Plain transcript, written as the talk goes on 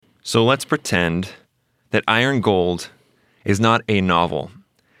So let's pretend that Iron Gold is not a novel,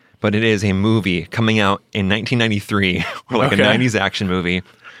 but it is a movie coming out in 1993, or like a 90s action movie.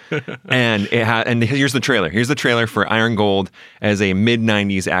 And here's the trailer. Here's the trailer for Iron Gold as a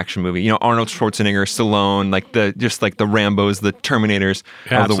mid-90s action movie. You know, Arnold Schwarzenegger, Stallone, like the Rambos, the Terminators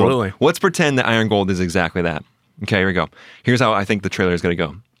of the world. Let's pretend that Iron Gold is exactly that. Okay, here we go. Here's how I think the trailer is going to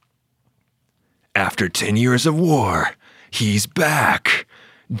go. After 10 years of war, he's back.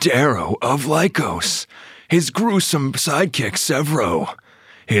 Darrow of Lycos. His gruesome sidekick, Severo.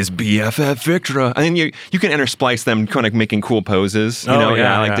 His BFF, Victra. And then you can intersplice them kind of making cool poses. You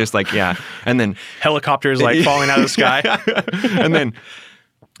know, just like, yeah. And then... helicopters like falling out of the sky. And then,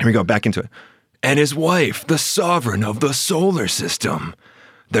 here we go, back into it. And his wife, the sovereign of the solar system.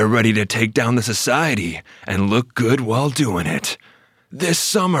 They're ready to take down the society and look good while doing it. This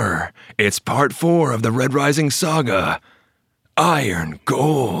summer, it's part 4 of the Red Rising saga, Iron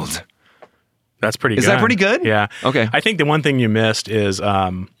Gold. That's pretty good. Is that pretty good? Yeah. Okay. I think the one thing you missed is,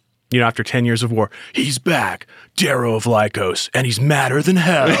 after 10 years of war, he's back, Darrow of Lycos, and he's madder than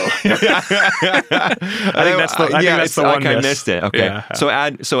hell. I think that's the one I missed it. Okay. Yeah. So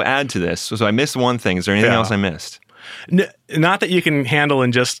add to this. So I missed one thing. Is there anything else I missed? Not that you can handle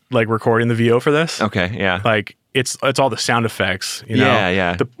in just like recording the VO for this. Okay. Yeah. Like it's all the sound effects. You know?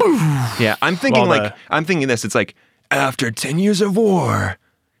 Yeah. The boof. Yeah. I'm thinking this. It's like after 10 years of war,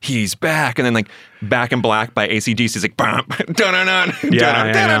 he's back, and then like Back in Black by AC/DC is like and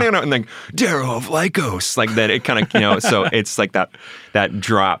then Darrow of Lycos, like that. It kind of so it's like that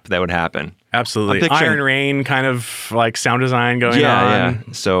drop that would happen. Absolutely. Iron Rain kind of like sound design going on. Yeah.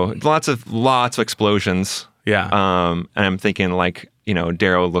 So lots of explosions. Yeah. And I'm thinking like,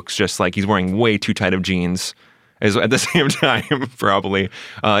 Darrow looks just like he's wearing way too tight of jeans at the same time, probably.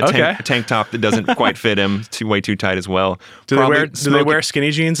 Tank top that doesn't quite fit him, way too tight as well. Do they wear skinny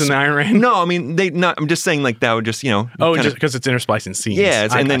jeans in the Iron Rain? No, I mean I'm just saying like that would just just because it's intersplicing scenes. Yeah,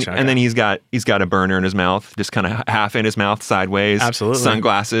 and then he's got a burner in his mouth, just kind of half in his mouth, sideways. Absolutely.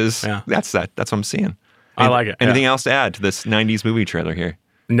 Sunglasses. Yeah. That's what I'm seeing. I like it. Anything else to add to this 90s movie trailer here?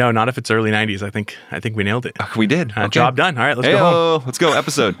 No, not if it's early 90s. I think we nailed it. We did. Okay. Job done. All right, let's go home. Let's go.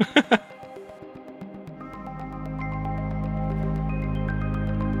 Episode.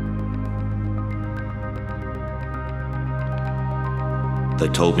 They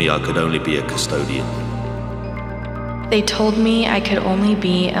told me I could only be a custodian. They told me I could only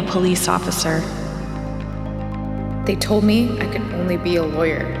be a police officer. They told me I could only be a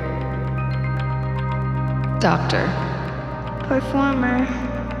lawyer. Doctor. Performer.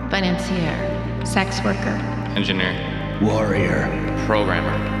 Financier. Sex worker. Engineer. Warrior.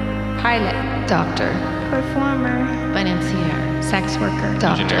 Programmer. Pilot. Doctor. Performer. Financier. Sex worker.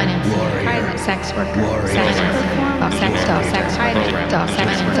 Doctor. Financier. Warrior. Pilot. Sex worker. Warrior. Sex worker. Sex dog. Sex pilot. Dog.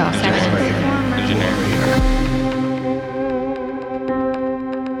 Sex dog. Sex Engineer.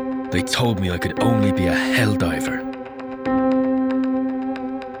 They told me I could only be a helldiver.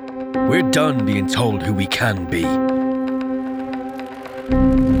 We're done being told who we can be.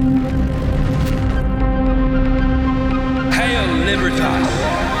 Hail Libertas!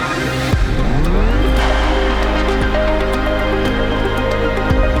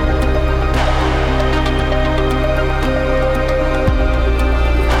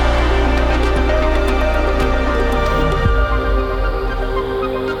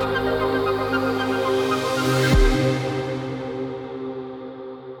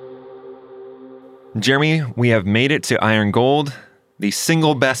 Jeremy, we have made it to Iron Gold, the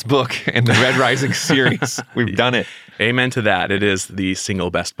single best book in the Red Rising series. We've done it. Amen to that. It is the single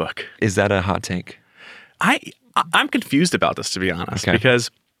best book. Is that a hot take? I'm confused about this, to be honest,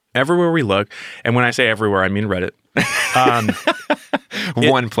 because everywhere we look, and when I say everywhere, I mean Reddit.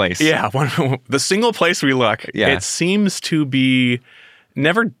 One place. Yeah, the single place we look, it seems to be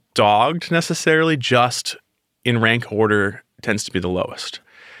never dogged necessarily, just in rank order tends to be the lowest.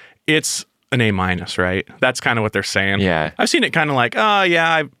 It's an A-, right? That's kind of what they're saying. Yeah. I've seen it kind of like, oh yeah,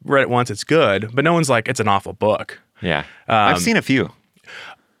 I've read it once, it's good, but no one's like, it's an awful book. Yeah. I've seen a few.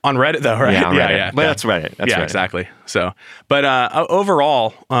 On Reddit though, right? Yeah, on Reddit. But that's Reddit. That's Reddit. Exactly. So, but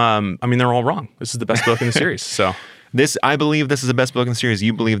overall, I mean, they're all wrong. This is the best book in the series. So I believe this is the best book in the series.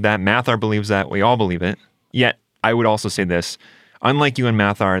 You believe that. Mathar believes that. We all believe it. Yet, I would also say this. Unlike you and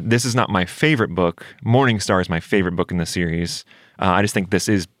Mathar, this is not my favorite book. Morningstar is my favorite book in the series. I think this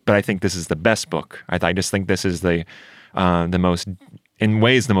is the best book. I just think this is the most, in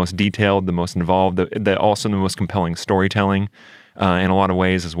ways, the most detailed, the most involved, also the most compelling storytelling in a lot of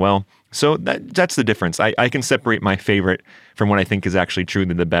ways as well. So that's the difference. I can separate my favorite from what I think is actually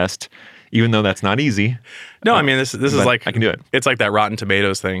truly the best. even though that's not easy. No, I mean, this is like, I can do it. It's like that Rotten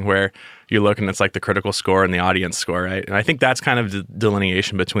Tomatoes thing where you look and it's like the critical score and the audience score, right? And I think that's kind of the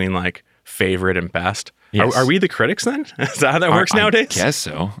delineation between like favorite and best. Yes. Are we the critics then? Is that how that works nowadays? I guess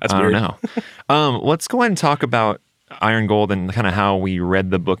so. That's I weird. don't know. Let's go ahead and talk about Iron Gold and kind of how we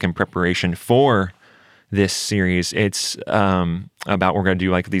read the book in preparation for this series. It's about, we're going to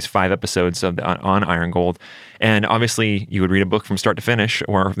do like these 5 episodes on Iron Gold. And obviously you would read a book from start to finish,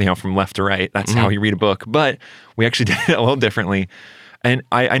 or, from left to right. That's how you read a book. But we actually did it a little differently. And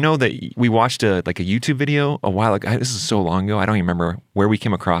I know that we watched a YouTube video a while ago. This is so long ago. I don't even remember where we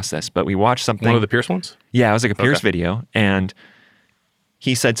came across this, but we watched something. One of the Pierce ones? Yeah, it was like a Pierce video. And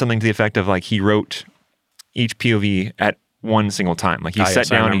he said something to the effect of like, he wrote each POV at one single time. Like he sat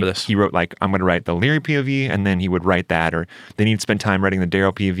down, he wrote like, I'm going to write the Leary POV, and then he would write that, or then he'd spend time writing the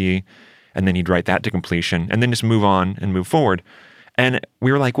Darrow POV, and then he'd write that to completion, and then just move on and move forward. And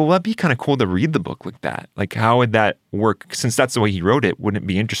we were like, well, that'd be kind of cool to read the book like that. Like, how would that work? Since that's the way he wrote it, wouldn't it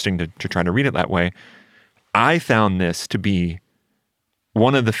be interesting to try to read it that way? I found this to be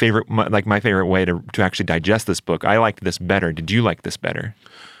one of the my favorite way to actually digest this book. I liked this better. Did you like this better?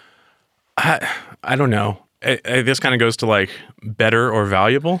 I don't know. This kind of goes to like better or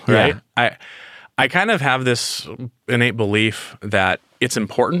valuable, right? Yeah. I kind of have this innate belief that it's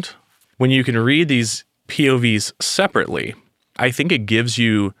important when you can read these POVs separately. I think it gives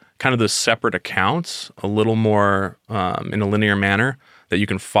you kind of those separate accounts a little more in a linear manner that you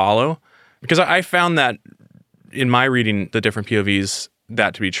can follow. Because I found that in my reading the different POVs,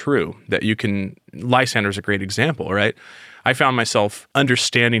 that to be true, that you can, Lysander's a great example, right? I found myself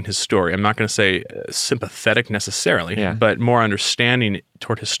understanding his story. I'm not going to say sympathetic necessarily, but more understanding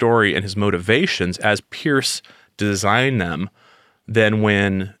toward his story and his motivations as Pierce designed them than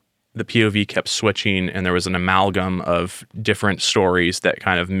when the POV kept switching and there was an amalgam of different stories that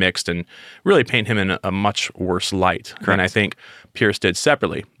kind of mixed and really paint him in a much worse light than I think Pierce did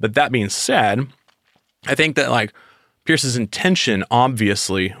separately. But that being said, I think that like Pierce's intention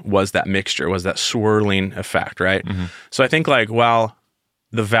obviously was that mixture, was that swirling effect, right? Mm-hmm. So I think like while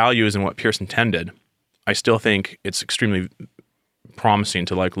the value is in what Pierce intended, I still think it's extremely promising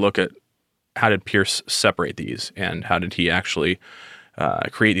to like look at how did Pierce separate these and how did he actually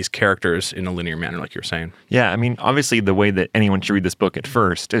create these characters in a linear manner, like you're saying. Yeah, I mean, obviously the way that anyone should read this book at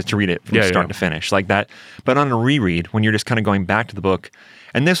first is to read it from start to finish, like that. But on a reread, when you're just kind of going back to the book,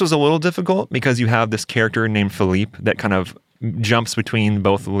 and this was a little difficult because you have this character named Philippe that kind of jumps between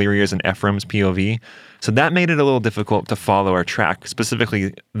both Lyria's and Ephraim's POV. So that made it a little difficult to follow our track,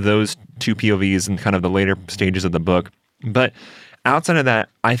 specifically those two POVs in kind of the later stages of the book. But outside of that,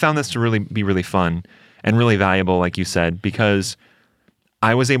 I found this to really be really fun and really valuable, like you said, because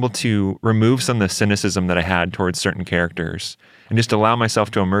I was able to remove some of the cynicism that I had towards certain characters and just allow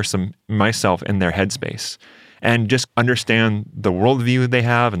myself to immerse myself in their headspace and just understand the worldview they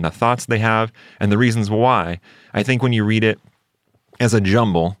have and the thoughts they have and the reasons why. I think when you read it as a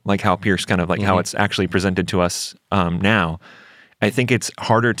jumble, like how Pierce kind of like how it's actually presented to us now, I think it's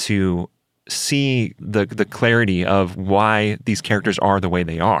harder to see the clarity of why these characters are the way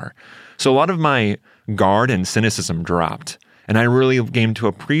they are. So a lot of my guard and cynicism dropped. And I really came to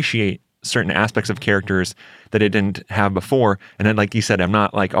appreciate certain aspects of characters that I didn't have before. And then, like you said, I'm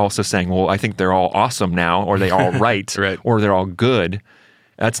not like also saying, well, I think they're all awesome now, or they all right, or they're all good.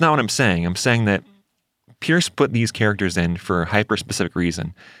 That's not what I'm saying. I'm saying that Pierce put these characters in for a hyper-specific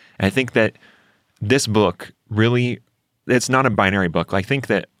reason. And I think that this book really, it's not a binary book. I think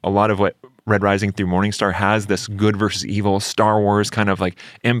that a lot of what Red Rising through Morningstar has this good versus evil, Star Wars kind of like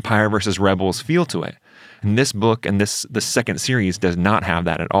Empire versus Rebels feel to it. And this book and the second series does not have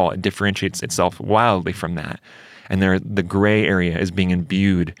that at all. It differentiates itself wildly from that. And the gray area is being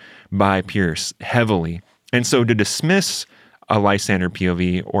imbued by Pierce heavily. And so to dismiss a Lysander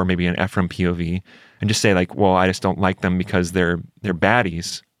POV or maybe an Ephraim POV and just say like, well, I just don't like them because they're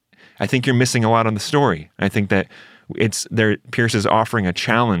baddies, I think you're missing a lot on the story. I think that Pierce is offering a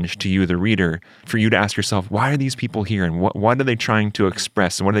challenge to you, the reader, for you to ask yourself, why are these people here, and what are they trying to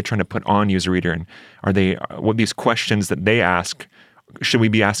express, and what are they trying to put on you as a reader, and are they what these questions that they ask? Should we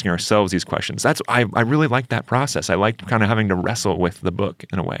be asking ourselves these questions? I really like that process. I liked kind of having to wrestle with the book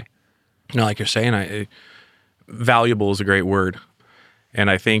in a way. No, like you're saying, valuable is a great word. And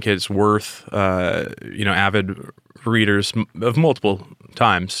I think it's worth, avid readers of multiple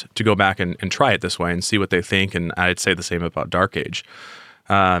times to go back and try it this way and see what they think. And I'd say the same about Dark Age.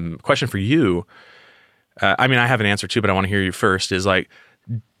 Question for you. I have an answer too, but I want to hear you first. Is like,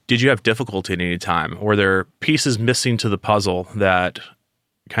 did you have difficulty at any time? Were there pieces missing to the puzzle that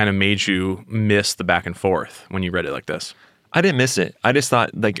kind of made you miss the back and forth when you read it like this? I didn't miss it. I just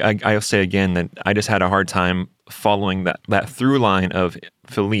thought, like, I'll say again that I just had a hard time following that through line of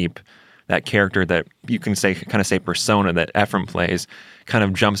Philippe, that character that you can say persona that Ephraim plays, kind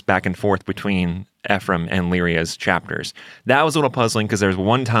of jumps back and forth between Ephraim and Lyria's chapters. That was a little puzzling because there's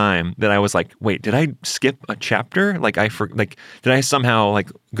one time that I was like, wait, did I skip a chapter? Did I somehow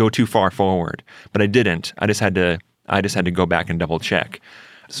like go too far forward? But I didn't. I just had to go back and double check.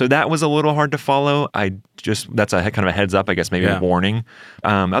 So that was a little hard to follow. That's a kind of a heads up, I guess, maybe a warning.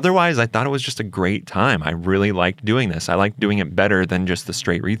 Otherwise, I thought it was just a great time. I really liked doing this. I liked doing it better than just the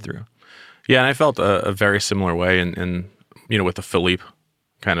straight read through. Yeah, and I felt a very similar way in with the Philippe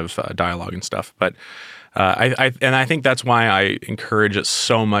kind of dialogue and stuff. But I think that's why I encourage it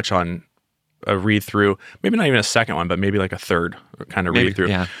so much on a read through. Maybe not even a second one, but maybe like a third kind of read through.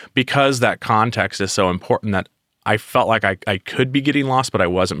 Yeah. Because that context is so important that I felt like I could be getting lost, but I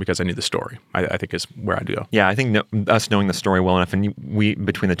wasn't because I knew the story. I think is where I'd go. Yeah, I think us knowing the story well enough, and we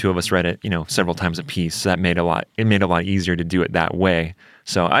between the two of us read it, several times a piece. That made it made a lot easier to do it that way.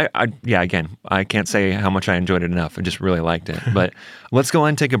 So again, I can't say how much I enjoyed it enough. I just really liked it. But let's go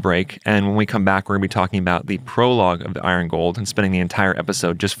and take a break. And when we come back, we're going to be talking about the prologue of the Iron Gold and spending the entire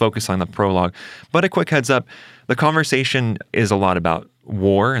episode just focused on the prologue. But a quick heads up, the conversation is a lot about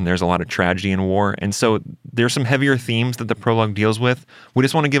war, and there's a lot of tragedy in war. And so there's some heavier themes that the prologue deals with. We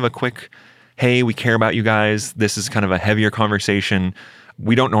just want to give a quick, hey, we care about you guys. This is kind of a heavier conversation.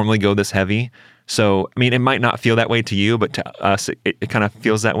 We don't normally go this heavy. So, I mean, it might not feel that way to you, but to us, it kind of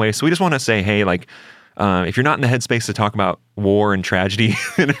feels that way. So we just want to say, hey, like, if you're not in the headspace to talk about war and tragedy,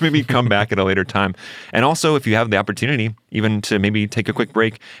 then maybe come back at a later time. And also, if you have the opportunity, even to maybe take a quick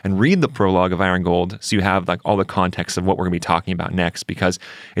break and read the prologue of Iron Gold, so you have like all the context of what we're going to be talking about next, because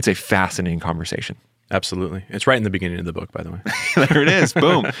it's a fascinating conversation. Absolutely. It's right in the beginning of the book, by the way. There it is.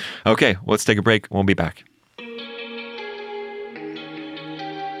 Boom. Okay, let's take a break. We'll be back.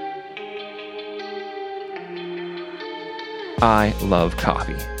 I love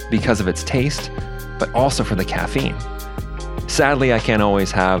coffee because of its taste, but also for the caffeine. Sadly, I can't always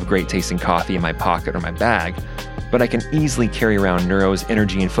have great tasting coffee in my pocket or my bag, but I can easily carry around Neuro's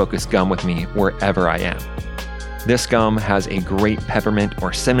Energy and Focus gum with me wherever I am. This gum has a great peppermint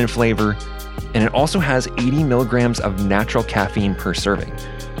or cinnamon flavor, and it also has 80 milligrams of natural caffeine per serving,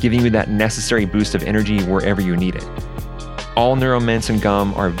 giving you that necessary boost of energy wherever you need it. All Neuro mints and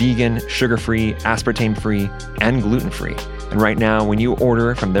gum are vegan, sugar-free, aspartame-free, and gluten-free. And right now, when you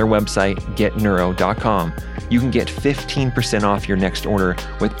order from their website, getneuro.com, you can get 15% off your next order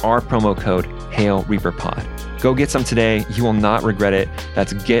with our promo code HailReaperPod. Go get some today. You will not regret it.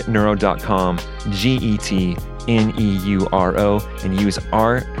 That's getneuro.com, GETNEURO, and use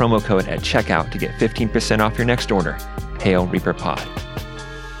our promo code at checkout to get 15% off your next order. Hail Reaper Pod.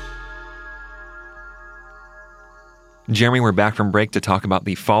 Jeremy, we're back from break to talk about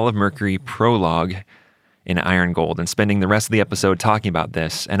the Fall of Mercury prologue in Iron Gold and spending the rest of the episode talking about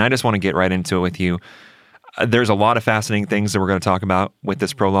this. And I just want to get right into it with you. There's a lot of fascinating things that we're going to talk about with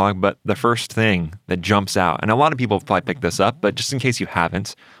this prologue, but the first thing that jumps out, and a lot of people have probably picked this up, but just in case you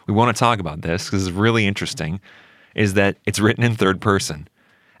haven't, we want to talk about this because it's really interesting, is that it's written in third person.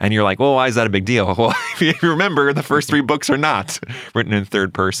 And you're like, well, why is that a big deal? Well, if you remember, the first three books are not written in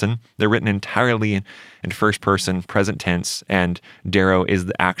third person. They're written entirely in first person, present tense, and Darrow is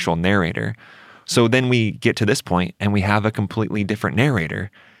the actual narrator. So then we get to this point and we have a completely different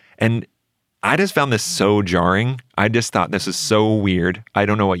narrator. And I just found this so jarring. I just thought this is so weird. I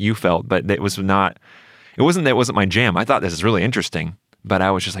don't know what you felt, but it wasn't that it wasn't my jam. I thought this is really interesting, but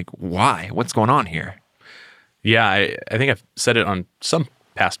I was just like, why? What's going on here? Yeah, I think I've said it on some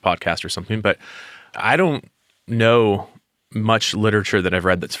past podcast or something, but I don't know much literature that I've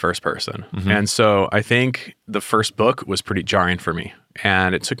read that's first person. Mm-hmm. And so I think the first book was pretty jarring for me.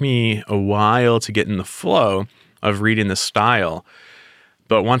 And it took me a while to get in the flow of reading the style.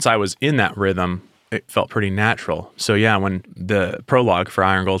 But once I was in that rhythm, it felt pretty natural. So yeah, when the prologue for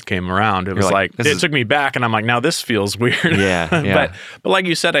Iron Gold came around, it was like it took me back and I'm like, now this feels weird. Yeah. But like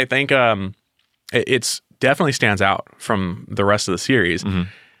you said, I think it's definitely stands out from the rest of the series. Mm-hmm.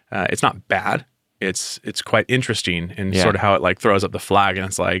 It's not bad. It's quite interesting in sort of how it like throws up the flag and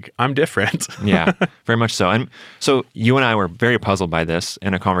it's like, I'm different. Yeah, very much so. And so you and I were very puzzled by this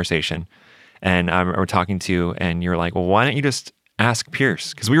in a conversation and we're talking to you and you're like, well, why don't you just ask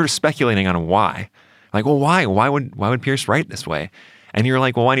Pierce? Because we were speculating on why. Like, well, why? Why would Pierce write this way? And you're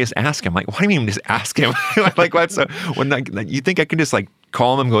like, well, why don't you just ask him? Like, what do you mean just ask him? Like, what's you think I can just like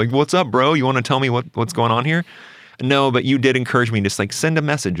call him and go, like, what's up, bro? You want to tell me what's going on here? No, but you did encourage me to just like send a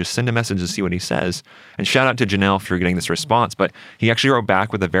message. Just send a message to see what he says. And shout out to Janelle for getting this response. But he actually wrote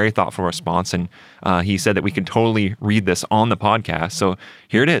back with a very thoughtful response. And he said that we could totally read this on the podcast. So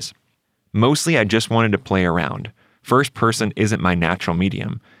here it is. Mostly, I just wanted to play around. First person isn't my natural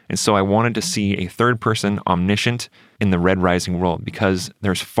medium. And so I wanted to see a third person omniscient in the Red Rising world because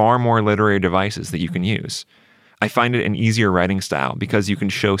there's far more literary devices that you can use. I find it an easier writing style because you can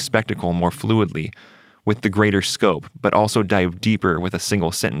show spectacle more fluidly with the greater scope, but also dive deeper with a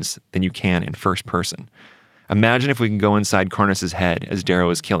single sentence than you can in first person. Imagine if we can go inside Karnas's head as Darrow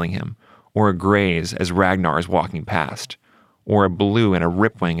is killing him, or a Graze as Ragnar is walking past, or a Blue and a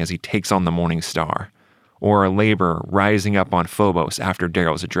Ripwing as he takes on the Morning Star, or a Labor rising up on Phobos after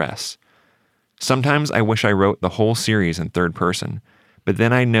Darrow's address. Sometimes I wish I wrote the whole series in third person, but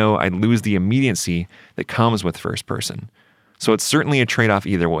then I know I'd lose the immediacy that comes with first person. So it's certainly a trade-off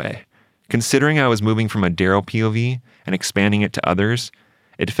either way. Considering I was moving from a Darrow POV and expanding it to others,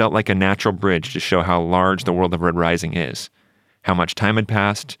 it felt like a natural bridge to show how large the world of Red Rising is, how much time had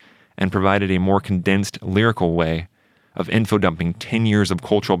passed, and provided a more condensed, lyrical way of info-dumping 10 years of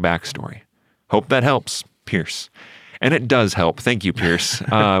cultural backstory. Hope that helps, Pierce. And it does help. Thank you, Pierce.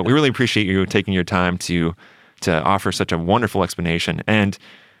 We really appreciate you taking your time to offer such a wonderful explanation. And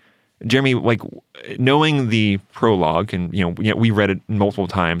Jeremy, like knowing the prologue, and we read it multiple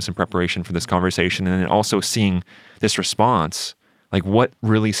times in preparation for this conversation, and then also seeing this response, like what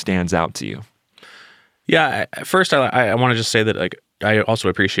really stands out to you? Yeah, first I want to just say that like I also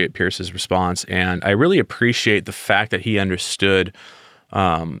appreciate Pierce's response, and I really appreciate the fact that he understood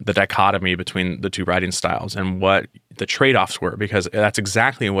the dichotomy between the two writing styles and what the trade-offs were, because that's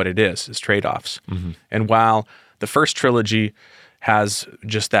exactly what it is trade-offs. Mm-hmm. And while the first trilogy has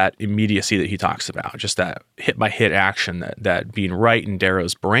just that immediacy that he talks about, just that hit-by-hit action that being right in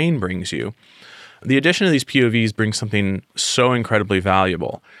Darrow's brain brings you, the addition of these POVs brings something so incredibly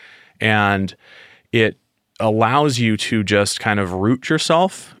valuable. And it allows you to just kind of root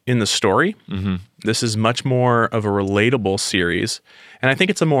yourself in the story. Mm-hmm. This is much more of a relatable series. And I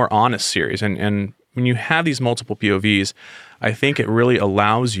think it's a more honest series. And when you have these multiple POVs, I think it really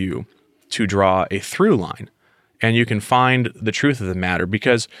allows you to draw a through line. And you can find the truth of the matter,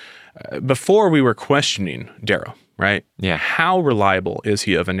 because before we were questioning Darrow, right? Yeah. How reliable is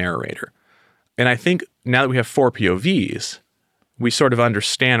he of a narrator? And I think now that we have 4 POVs, we sort of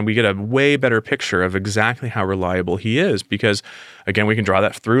understand, we get a way better picture of exactly how reliable he is, because again, we can draw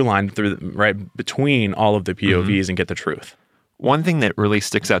that through line right between all of the POVs mm-hmm. and get the truth. One thing that really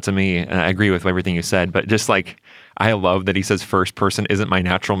sticks out to me, and I agree with everything you said, but just like, I love that he says first person isn't my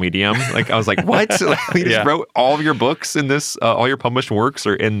natural medium. Like, I was like, what? Like, we just wrote all of your books in this, all your published works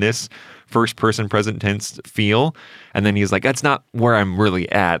are in this first person present tense feel. And then he's like, that's not where I'm really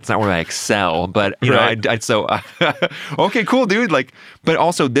at. It's not where I excel. But, you right. know, okay, cool, dude. Like, but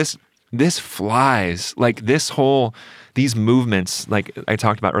also this flies, like these movements, like I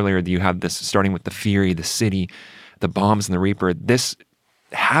talked about earlier, that you have this starting with the Fury, the city, the bombs and the Reaper. This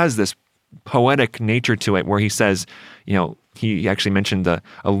has this poetic nature to it where he says, you know, he actually mentioned a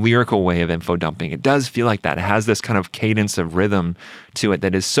lyrical way of info dumping. It does feel like that. It has this kind of cadence of rhythm to it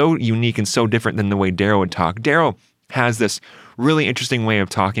that is so unique and so different than the way Darrow would talk. Darrow has this really interesting way of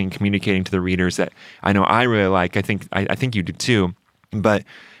talking, communicating to the readers that I know I really like. I think you do too. But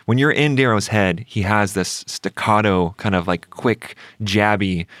when you're in Darrow's head, he has this staccato, kind of like quick,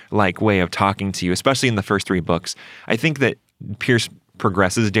 jabby like way of talking to you, especially in the first 3 books. I think that Pierce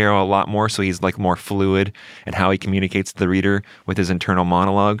progresses Darrow a lot more, so he's like more fluid in how he communicates to the reader with his internal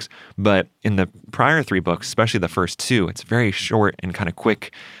monologues. But in the prior 3 books, especially the first 2, it's very short and kind of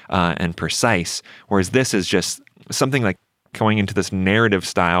quick and precise, whereas this is just something like going into this narrative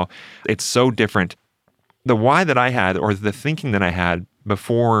style. It's so different. The why that I had, or the thinking that I had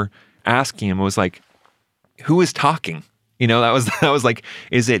before asking him, was like, who is talking? You know, that was like,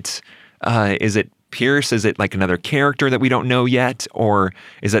 is it Pierce? Is it like another character that we don't know yet? Or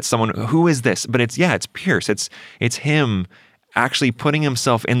is that someone, who is this? But it's Pierce. It's him actually putting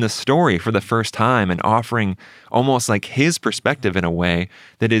himself in the story for the first time and offering almost like his perspective in a way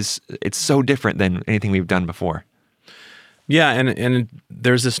that it's so different than anything we've done before. Yeah, and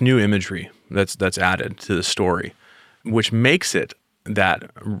there's this new imagery that's added to the story, which makes it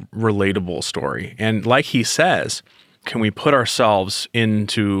that relatable story. And like he says, can we put ourselves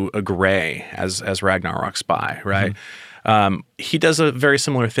into a gray as Ragnar walks by, right? Mm-hmm. He does a very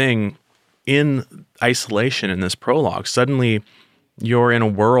similar thing in isolation in this prologue. Suddenly, you're in a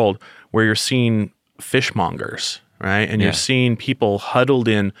world where you're seeing fishmongers, right? And you're seeing people huddled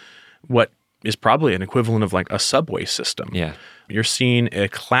in what is probably an equivalent of like a subway system. Yeah. You're seeing a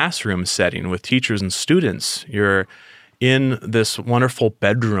classroom setting with teachers and students. You're in this wonderful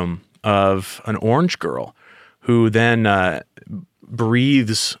bedroom of an orange girl who then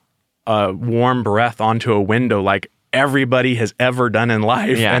breathes a warm breath onto a window like everybody has ever done in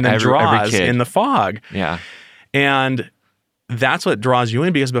life, and then draws in the fog. Yeah. And that's what draws you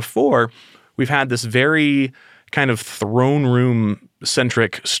in, because before we've had this very kind of throne room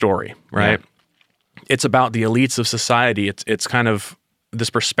centric story, right? Yeah. It's about the elites of society. It's kind of this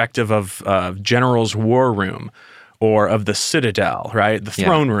perspective of general's war room or of the citadel, right? The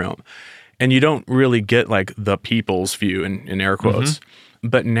throne room. And you don't really get like the people's view in air quotes. Mm-hmm.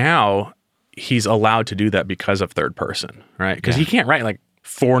 But now he's allowed to do that because of third person, right? Because he can't write like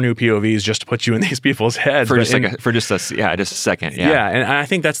 4 new POVs just to put you in these people's heads. For just a second. Yeah. Yeah. And I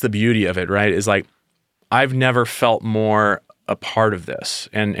think that's the beauty of it, right? Is like, I've never felt more a part of this.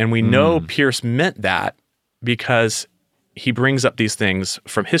 And we know Pierce meant that because he brings up these things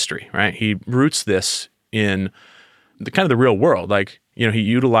from history, right? He roots this in the kind of the real world. Like, you know, he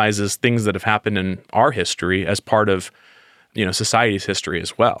utilizes things that have happened in our history as part of, you know, society's history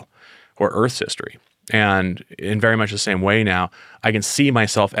as well, or Earth's history. And in very much the same way now, I can see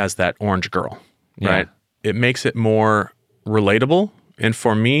myself as that orange girl, right? It makes it more relatable. And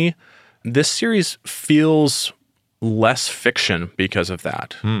for me, this series feels less fiction because of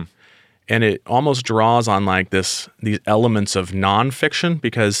that. And it almost draws on like these elements of nonfiction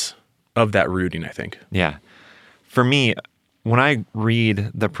because of that rooting, I think. Yeah. For me, when I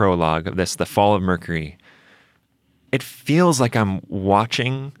read the prologue of this, The Fall of Mercury, it feels like I'm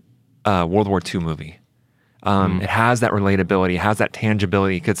watching a World War II movie. It has that relatability, it has that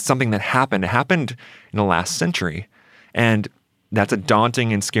tangibility, because it's something that happened. It happened in the last century. And that's a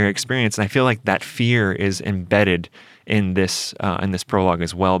daunting and scary experience. And I feel like that fear is embedded in this prologue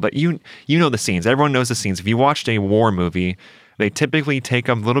as well. But you know the scenes. Everyone knows the scenes. If you watched a war movie, they typically take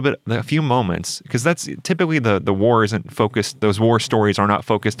a few moments, because that's typically the war isn't focused. Those war stories are not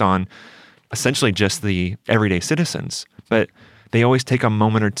focused on essentially just the everyday citizens, but they always take a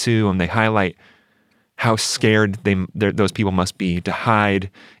moment or two and they highlight how scared those people must be to hide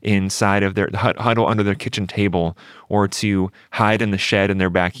inside of huddle under their kitchen table, or to hide in the shed in their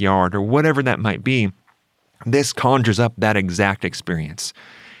backyard, or whatever that might be. This conjures up that exact experience.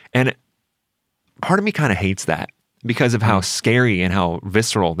 And part of me kind of hates that because of how scary and how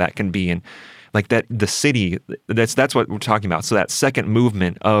visceral that can be. And like that, the city, that's what we're talking about. So that second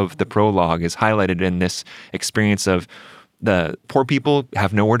movement of the prologue is highlighted in this experience of the poor people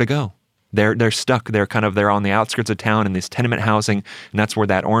have nowhere to go. They're stuck. They're on the outskirts of town in this tenement housing, and that's where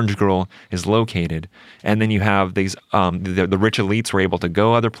that orange girl is located. And then you have these the rich elites were able to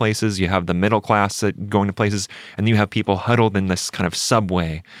go other places. You have the middle class going to places, and you have people huddled in this kind of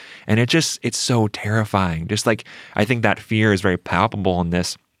subway. And it's so terrifying. Just like, I think that fear is very palpable in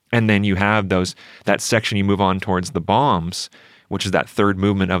this. And then you have that section, you move on towards the bombs, which is that third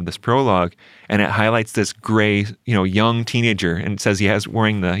movement of this prologue, and it highlights this gray, young teenager, and it says he's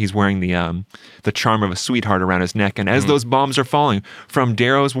wearing the charm of a sweetheart around his neck. And as those bombs are falling from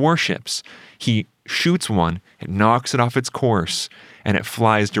Darrow's warships, he shoots one, it knocks it off its course, and it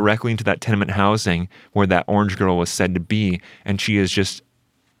flies directly into that tenement housing where that orange girl was said to be, and she's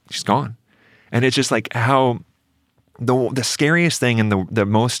gone. And it's just like how the scariest thing and the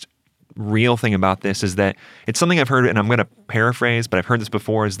most real thing about this is that it's something I've heard, and I'm going to paraphrase, but I've heard this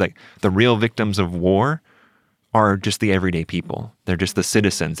before, is that the real victims of war are just the everyday people. They're just the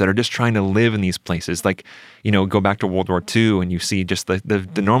citizens that are just trying to live in these places. Like, go back to World War II and you see just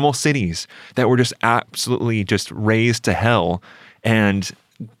the normal cities that were just absolutely just razed to hell, and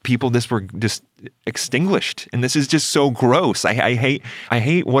people were just extinguished. And this is just so gross. I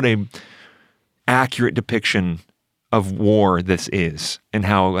hate what a accurate depiction of war this is, and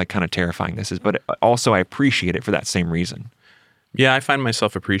how kind of terrifying this is, but also I appreciate it for that same reason. Yeah, I find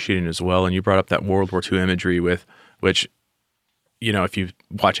myself appreciating it as well. And you brought up that World War II imagery which, if you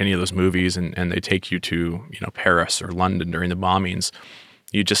watch any of those movies and they take you to, Paris or London during the bombings,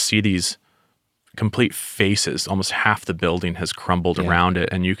 you just see these complete faces. Almost half the building has crumbled around it,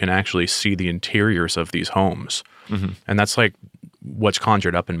 and you can actually see the interiors of these homes. Mm-hmm. And that's like what's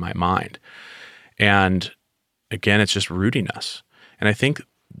conjured up in my mind. And again, it's just rooting us. And I think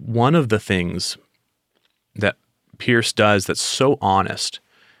one of the things that Pierce does that's so honest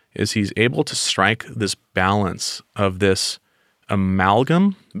is he's able to strike this balance of this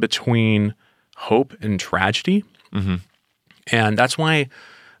amalgam between hope and tragedy. Mm-hmm. And that's why,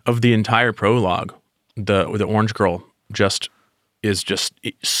 of the entire prologue, the orange girl just is just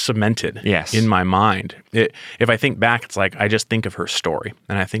cemented Yes. in my mind. If I think back, it's like I just think of her story,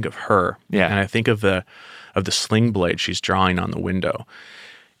 and I think of her, and I think of the sling blade she's drawing on the window,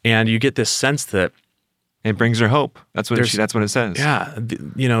 and you get this sense that it brings her hope. That's what it says. Yeah,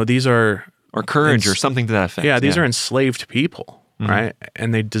 these are or courage or something to that effect. Yeah, these are enslaved people, right?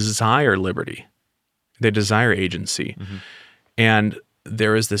 And they desire liberty, they desire agency, and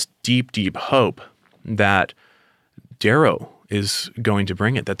there is this deep, deep hope that Darrow is going to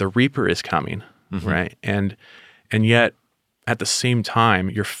bring it, that the Reaper is coming, right? And yet, at the same time,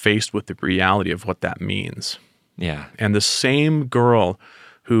 you're faced with the reality of what that means. Yeah. And the same girl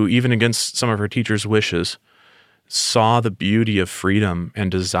who, even against some of her teacher's wishes, saw the beauty of freedom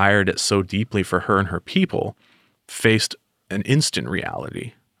and desired it so deeply for her and her people, faced an instant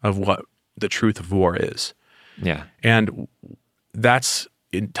reality of what the truth of war is. Yeah. And that's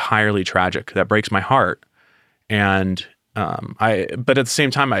entirely tragic. That breaks my heart. And but at the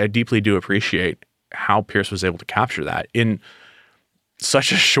same time, I deeply do appreciate how Pierce was able to capture that in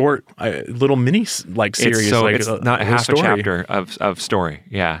such a short little mini series. It's not half a chapter of story.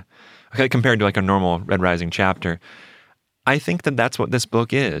 Yeah. Okay, compared to like a normal Red Rising chapter. I think that's what this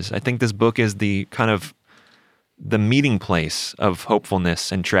book is. I think this book is the kind of the meeting place of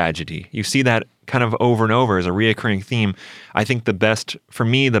hopefulness and tragedy. You see that kind of over and over as a reoccurring theme. I think the best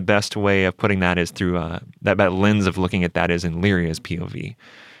way of putting that is through that lens of looking at that is in Lyria's POV.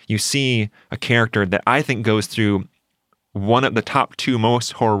 You see a character that I think goes through one of the top 2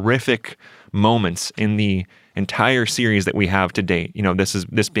 most horrific moments in the entire series that we have to date.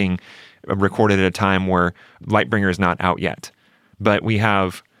 This being recorded at a time where Lightbringer is not out yet. But we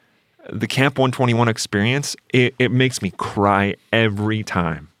have the Camp 121 experience. It makes me cry every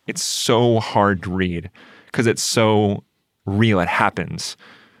time. It's so hard to read because it's so real. It happens.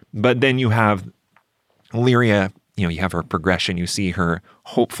 But then you have Lyria, you have her progression. You see her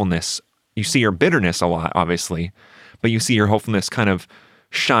hopefulness. You see her bitterness a lot, obviously. But you see her hopefulness kind of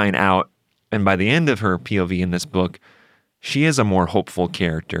shine out. And by the end of her POV in this book, she is a more hopeful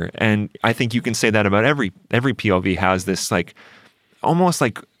character. And I think you can say that about every POV has this almost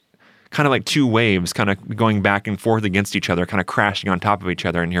kind of like 2 waves kind of going back and forth against each other, kind of crashing on top of each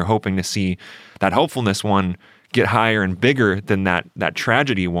other. And you're hoping to see that hopefulness one get higher and bigger than that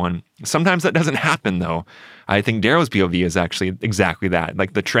tragedy one. Sometimes that doesn't happen though. I think Darrow's POV is actually exactly that.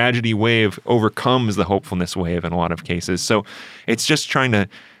 Like the tragedy wave overcomes the hopefulness wave in a lot of cases. So it's just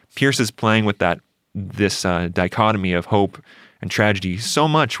Pierce is playing with this dichotomy of hope and tragedy so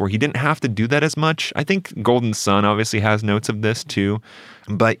much where he didn't have to do that as much. I think Golden Sun obviously has notes of this too,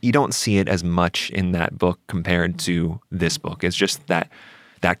 but you don't see it as much in that book compared to this book. It's just that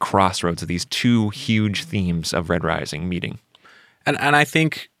crossroads of these 2 huge themes of Red Rising meeting. And I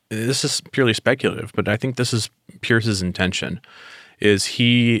think this is purely speculative, but I think this is Pierce's intention, is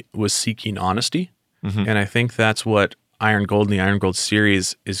he was seeking honesty. And I think that's what Iron Gold and the Iron Gold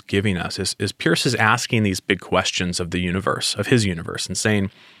series is giving us, is Pierce is asking these big questions of the universe, of his universe, and saying,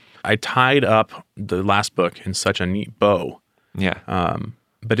 I tied up the last book in such a neat bow. Yeah.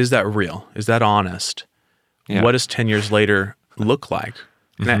 But is that real? Is that honest? Yeah. What does 10 years later look like?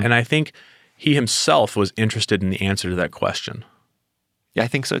 And I think he himself was interested in the answer to that question. Yeah, I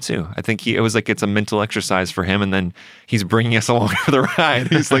think so too. I think it was like it's a mental exercise for him, and then he's bringing us along for the ride.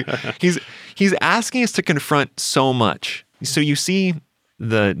 He's like he's asking us to confront so much. So you see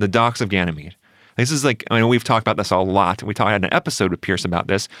the docks of Ganymede. This is we've talked about this a lot. We had an episode with Pierce about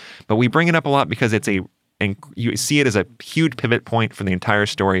this, but we bring it up a lot because and you see it as a huge pivot point for the entire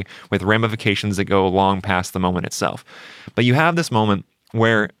story with ramifications that go long past the moment itself. But you have this moment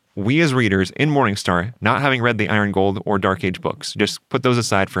where we as readers in Morningstar, not having read the Iron Gold or Dark Age books, just put those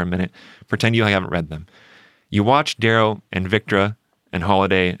aside for a minute, pretend you haven't read them. You watch Darrow and Victra and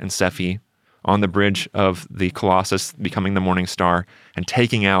Holiday and Sephi on the bridge of the Colossus becoming the Morningstar and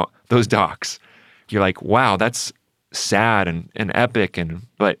taking out those docks. You're like, wow, that's sad and epic.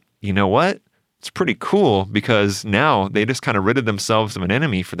 But you know what? It's pretty cool because now they just kind of ridded themselves of an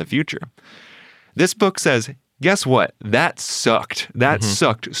enemy for the future. This book says, guess what? That sucked. That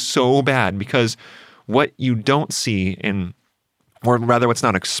sucked so bad because what you don't see or rather what's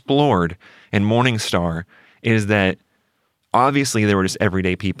not explored in Morningstar is that obviously there were just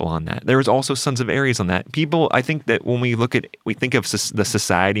everyday people on that. There was also Sons of Ares on that. People, I think that when we think of the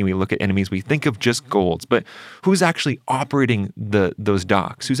society, we look at enemies, we think of just golds, but who's actually operating those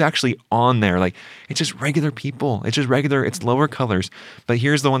docks? Who's actually on there? Like, it's just regular people. It's just regular, it's lower colors. But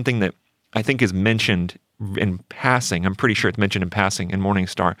here's the one thing that I think is mentioned in passing. I'm pretty sure it's mentioned in passing in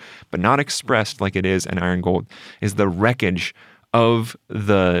Morningstar, but not expressed like it is in Iron Gold, is the wreckage of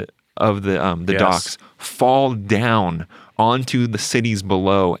the Yes. docks fall down onto the cities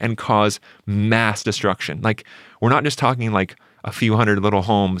below and cause mass destruction. Like, we're not just talking like a few hundred little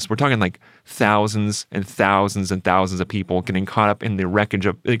homes. We're talking like thousands and thousands and thousands of people getting caught up in the wreckage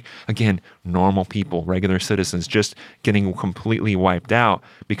of, like, again, normal people, regular citizens, just getting completely wiped out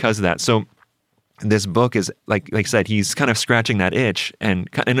because of that. So this book is, like I said, he's kind of scratching that itch and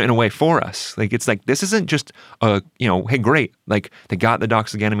in a way for us. Like, it's like, this isn't just hey, great. Like, they got the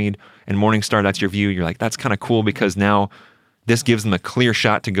Docks of Ganymede and Morningstar, that's your view. You're like, that's kind of cool because now this gives them a clear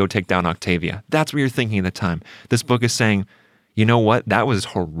shot to go take down Octavia. That's what you're thinking at the time. This book is saying, you know what? That was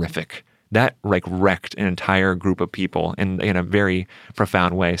horrific. That like wrecked an entire group of people in a very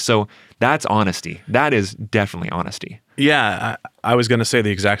profound way. So that's honesty. That is definitely honesty. Yeah, I was going to say the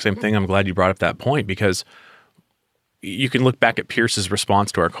exact same thing. I'm glad you brought up that point because you can look back at Pierce's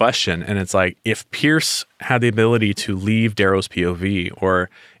response to our question, and it's like, if Pierce had the ability to leave Darrow's POV, or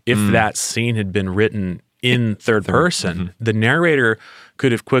if that scene had been written in third person, the narrator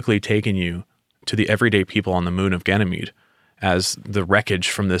could have quickly taken you to the everyday people on the moon of Ganymede as the wreckage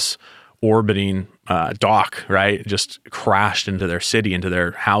from this orbiting dock, right, just crashed into their city, into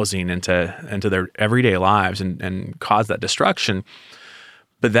their housing, into their everyday lives and caused that destruction.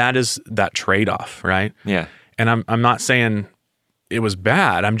 But that is that trade-off, right? Yeah. And I'm not saying it was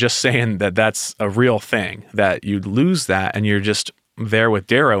bad. I'm just saying that that's a real thing, that you lose that and you're just there with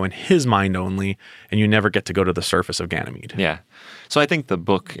Darrow in his mind only, and you never get to go to the surface of Ganymede. Yeah. So I think the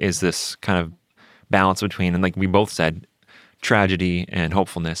book is this kind of balance between, and like we both said, tragedy and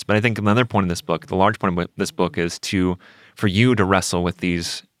hopefulness. But I think another point of this book, the large point of this book, is for you to wrestle with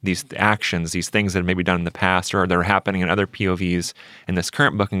these actions, these things that have maybe done in the past or that are happening in other POVs in this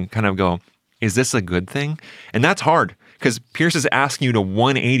current book, and kind of go, is this a good thing? And that's hard because Pierce is asking you to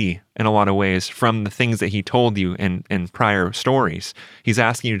 180 in a lot of ways from the things that he told you in prior stories. He's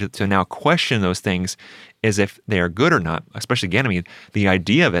asking you to now question those things as if they are good or not, especially Ganymede. The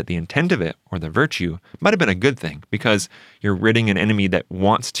idea of it, the intent of it, or the virtue might have been a good thing because you're ridding an enemy that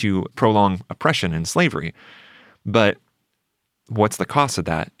wants to prolong oppression and slavery. But what's the cost of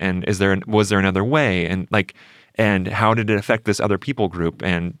that? And was there another way? And how did it affect this other people group?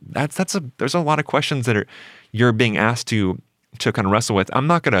 And there's a lot of questions that you're being asked to kind of wrestle with. I'm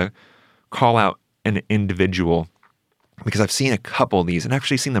not going to call out an individual because I've seen a couple of these and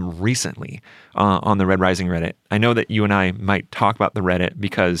actually seen them recently on the Red Rising Reddit. I know that you and I might talk about the Reddit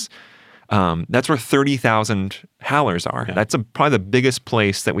because that's where 30,000 howlers are. Yeah. That's probably the biggest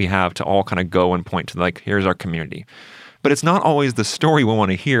place that we have to all kind of go and point to, like, here's our community. But it's not always the story we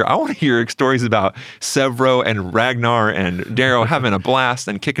want to hear. I want to hear stories about Sevro and Ragnar and Darrow having a blast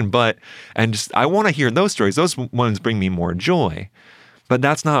and kicking butt. And I want to hear those stories. Those ones bring me more joy. But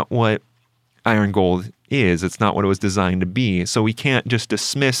that's not what Iron Gold is. It's not what it was designed to be. So we can't just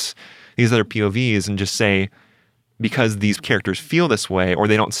dismiss these other POVs and just say, because these characters feel this way or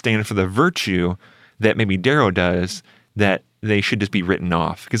they don't stand for the virtue that maybe Darrow does, that they should just be written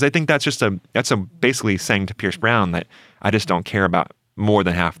off. Because I think that's basically saying to Pierce Brown that I just don't care about more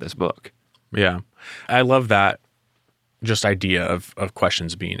than half this book. Yeah. I love that just idea of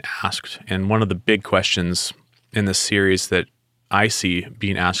questions being asked. And one of the big questions in this series that I see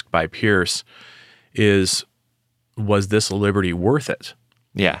being asked by Pierce is, was this liberty worth it?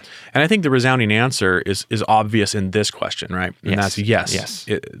 Yeah. And I think the resounding answer is obvious in this question, right? And that's yes. Yes.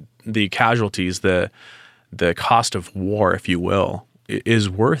 The casualties, the cost of war, if you will, is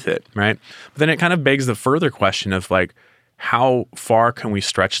worth it, right? But then it kind of begs the further question of, like, how far can we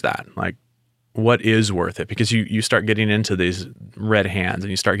stretch that? Like, what is worth it? Because you start getting into these red hands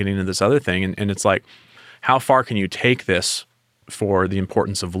and you start getting into this other thing. And it's like, how far can you take this for the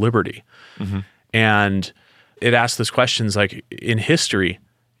importance of liberty? Mm-hmm. And it asks those questions, like, in history,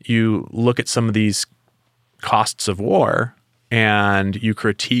 you look at some of these costs of war and you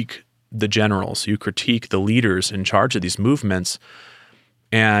critique the generals, you critique the leaders in charge of these movements,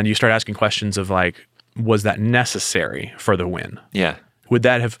 and you start asking questions of, like, was that necessary for the win? Yeah. Would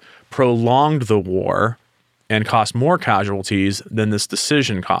that have prolonged the war and cost more casualties than this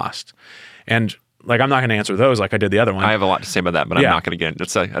decision cost? And, like, I'm not going to answer those like I did the other one. I have a lot to say about that, but I'm not going to get into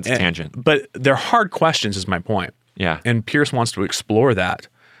it. That's a tangent. But they're hard questions is my point. Yeah. And Pierce wants to explore that.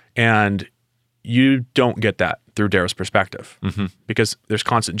 And you don't get that through Darrow's perspective because there's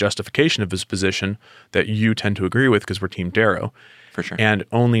constant justification of his position that you tend to agree with because we're Team Darrow. For sure. And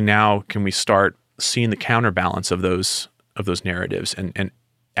only now can we start seeing the counterbalance of those narratives and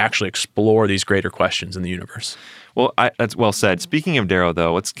actually explore these greater questions in the universe. Well, that's well said. Speaking of Darrow,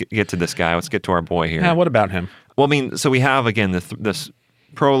 though, let's get to this guy. Let's get to our boy here. Yeah, what about him? Well, I mean, so we have, again, this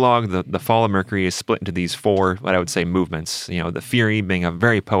prologue, the Fall of Mercury, is split into these four, what I would say, movements. The Fury being a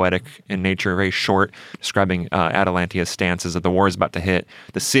very poetic in nature, very short, describing Atalantia's stances that the war is about to hit.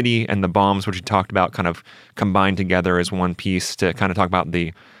 The city and the bombs, which we talked about, kind of combined together as one piece to kind of talk about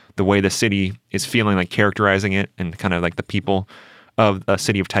the way the city is feeling, like characterizing it, and kind of like the people of the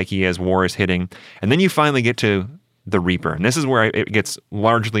city of Tyche as war is hitting. And then you finally get to the Reaper. And this is where it gets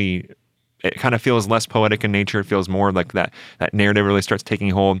largely, it kind of feels less poetic in nature. It feels more like that narrative really starts taking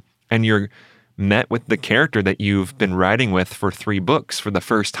hold. And you're met with the character that you've been writing with for 3 books for the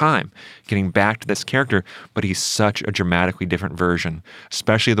first time, getting back to this character. But he's such a dramatically different version,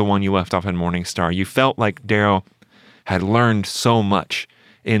 especially the one you left off in Morningstar. You felt like Darrow had learned so much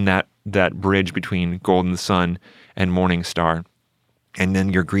in that bridge between Golden Sun and Morningstar. And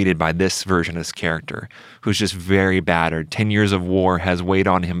then you're greeted by this version of this character who's just very battered. 10 years of war has weighed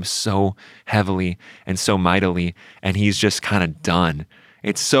on him so heavily and so mightily, and he's just kind of done.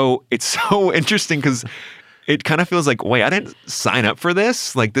 It's so interesting because it kind of feels like, wait, I didn't sign up for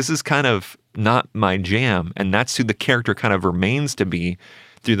this. Like, this is kind of not my jam. And that's who the character kind of remains to be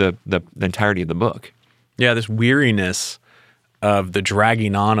through the entirety of the book. Yeah, this weariness of the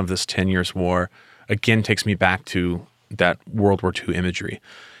dragging on of this 10 years war again takes me back to that World War II imagery.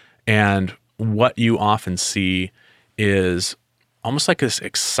 And what you often see is almost like this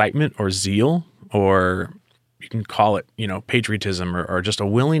excitement or zeal, or you can call it, patriotism, or just a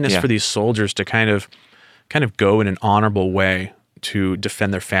willingness for these soldiers to kind of go in an honorable way to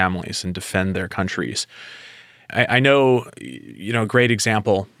defend their families and defend their countries. I know, great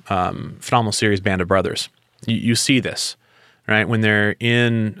example, phenomenal series, Band of Brothers. You see this, right? When they're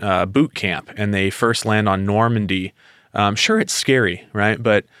in boot camp and they first land on Normandy. Sure, it's scary, right?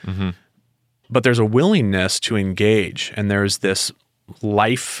 But there's a willingness to engage, and there's this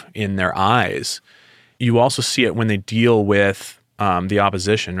life in their eyes. You also see it when they deal with the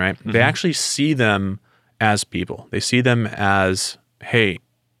opposition, right? Mm-hmm. They actually see them as people. They see them as, hey,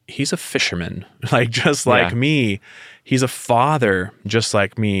 he's a fisherman, just like me. He's a father, just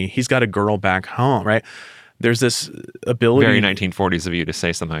like me. He's got a girl back home, right? There's this ability. Very 1940s of you to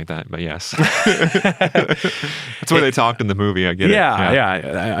say something like that, but yes. That's where they talked in the movie. I get it.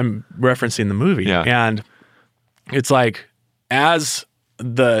 Yeah. I'm referencing the movie. Yeah. And it's like, as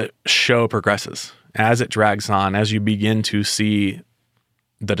the show progresses, as it drags on, as you begin to see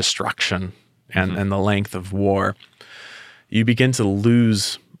the destruction and the length of war, you begin to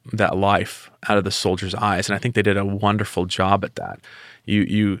lose that life out of the soldiers' eyes. And I think they did a wonderful job at that.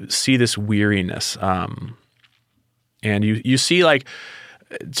 You see this weariness, and you see, like,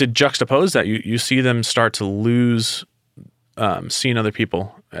 to juxtapose that, you see them start to lose seeing other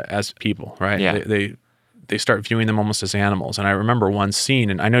people as people, right? Yeah. They start viewing them almost as animals. And I remember one scene,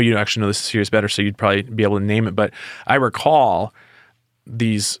 and I know you actually know this series better, so you'd probably be able to name it, but I recall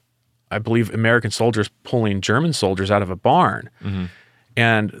these, I believe, American soldiers pulling German soldiers out of a barn. Mm-hmm.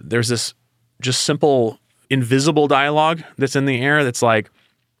 And there's this just simple invisible dialogue that's in the air that's like,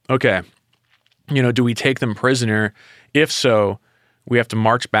 okay, do we take them prisoner? If so, we have to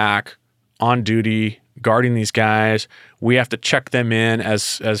march back on duty, guarding these guys. We have to check them in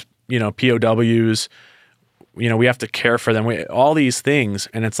as POWs. We have to care for them. All these things.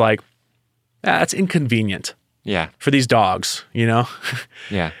 And it's like, that's inconvenient. Yeah. For these dogs,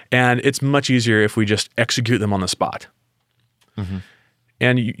 Yeah. And it's much easier if we just execute them on the spot. Mm-hmm.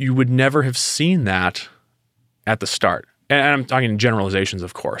 And you would never have seen that at the start. And I'm talking generalizations,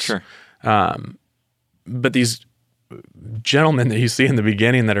 of course. Sure. But these gentlemen that you see in the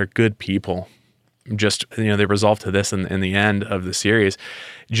beginning that are good people, just, they resolve to this in the end of the series,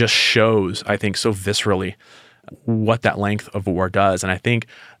 just shows, I think, so viscerally what that length of war does. And I think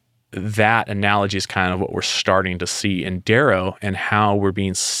that analogy is kind of what we're starting to see in Darrow and how we're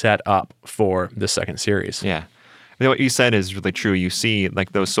being set up for the second series. Yeah. What you said is really true. You see,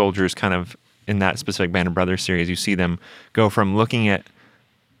 like, those soldiers kind of in that specific Band of Brothers series, you see them go from looking at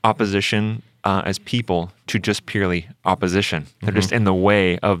opposition as people to just purely opposition. They're just in the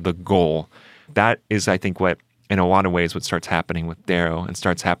way of the goal. That is, I think, what, in a lot of ways, what starts happening with Darrow and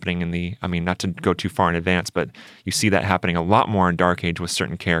starts happening in not to go too far in advance, but you see that happening a lot more in Dark Age with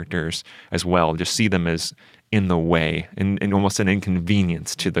certain characters as well. Just see them as in the way and almost an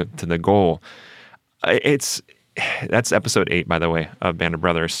inconvenience to the goal. That's episode 8, by the way, of Band of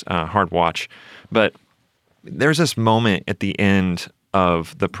Brothers. Hard watch. But there's this moment at the end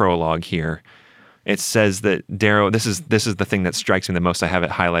of the prologue here. It says that Darrow, this is the thing that strikes me the most. I have it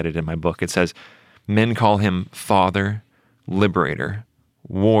highlighted in my book. It says, men call him father, liberator,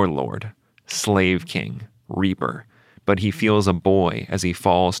 warlord, slave king, reaper. But he feels a boy as he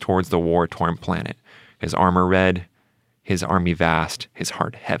falls towards the war-torn planet. His armor red, his army vast, his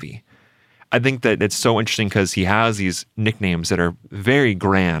heart heavy. I think that it's so interesting because he has these nicknames that are very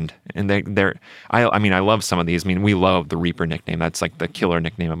grand, and I love some of these. I mean, we love the Reaper nickname. That's like the killer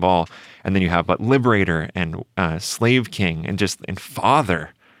nickname of all. And then you have Liberator and Slave King and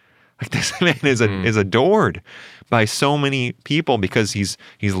Father. Like, this man is adored by so many people because he's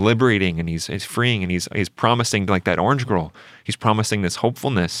liberating and he's freeing and he's promising, like that orange girl. He's promising this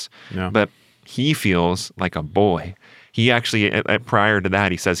hopefulness, but he feels like a boy. He actually, prior to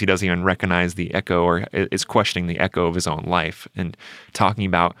that, he says he doesn't even recognize the echo, or is questioning the echo of his own life, and talking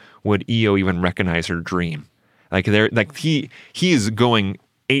about, would Io even recognize her dream? He is going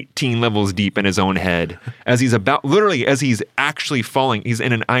 18 levels deep in his own head as he's actually falling. He's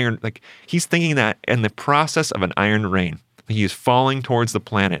in an iron, he's thinking that in the process of an iron rain. He is falling towards the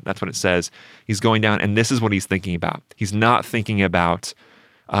planet. That's what it says. He's going down, and this is what he's thinking about. He's not thinking about,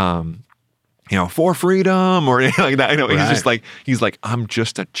 for freedom or anything like that. Right. He's like, I'm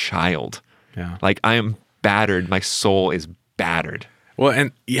just a child. Yeah. Like, I am battered. My soul is battered. Well,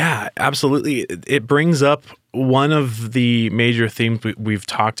 and yeah, absolutely. It brings up one of the major themes we've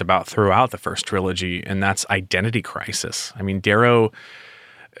talked about throughout the first trilogy, and that's identity crisis. I mean, Darrow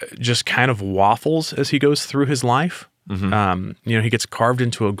just kind of waffles as he goes through his life. Mm-hmm. He gets carved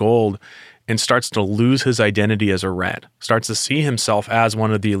into a gold and starts to lose his identity as a red, starts to see himself as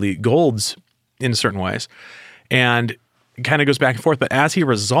one of the elite golds in certain ways, and kind of goes back and forth. But as he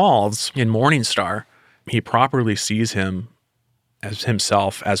resolves in Morningstar, he properly sees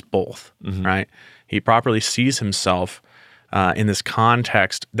himself as both, mm-hmm. right? He properly sees himself in this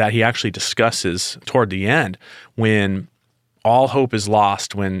context that he actually discusses toward the end, when all hope is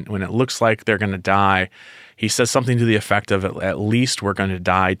lost, when it looks like they're going to die. He says something to the effect of, at least we're going to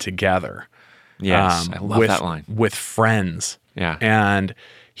die together. Yes, I love that line. With friends. Yeah. And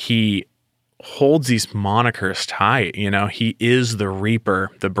he holds these monikers tight. He is the Reaper,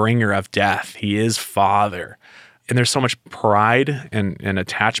 the bringer of death. He is Father. And there's so much pride and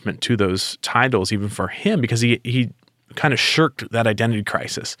attachment to those titles, even for him, because he kind of shirked that identity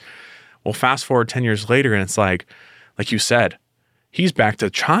crisis. Well, fast forward 10 years later, and it's like you said, he's back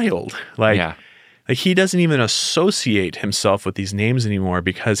to child. Like he doesn't even associate himself with these names anymore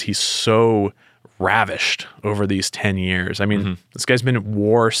because he's so ravished over these 10 years. I mean, mm-hmm. This guy's been at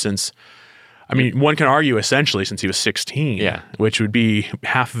war since... one can argue essentially since he was 16, which would be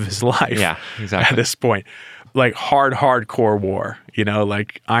half of his life at this point. Like hardcore war,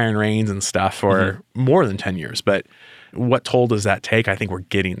 like Iron Reigns and stuff for mm-hmm. more than 10 years. But what toll does that take? I think we're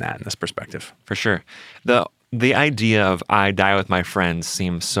getting that in this perspective. For sure. The idea of I die with my friends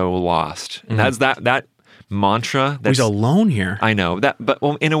seems so lost. And Mm-hmm. that's that mantra. He's alone here. I know that, but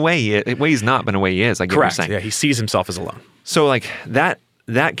in a way he's not, but in a way he is. I get what you're saying. Yeah, he sees himself as alone. So like that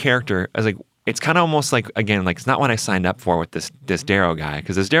character, I was like, it's kind of almost like, again, like it's not what I signed up for with this Darrow guy.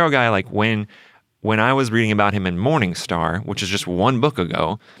 Because this Darrow guy, like when I was reading about him in Morningstar, which is just one book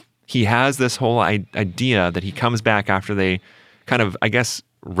ago, he has this whole idea that he comes back after they kind of, I guess,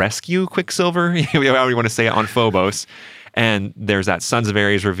 rescue Quicksilver, however you want to say it, on Phobos. And there's that Sons of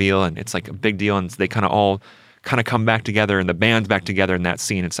Ares reveal, and it's like a big deal. And they kind of all come back together, and the band's back together in that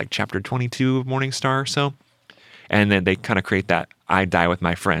scene. It's like chapter 22 of Morningstar or so. And then they kind of create that I die with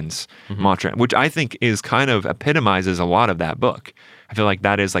my friends mm-hmm. mantra, which I think is kind of epitomizes a lot of that book. I feel like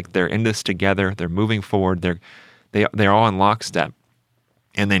that is like they're in this together, they're moving forward, they're all in lockstep.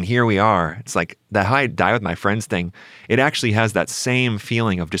 And then here we are. It's like that I die with my friends thing. It actually has that same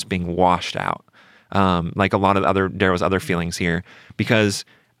feeling of just being washed out. Like a lot of Darrow's other feelings here, because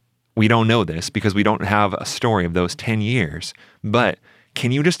we don't know this, because we don't have a story of those 10 years. But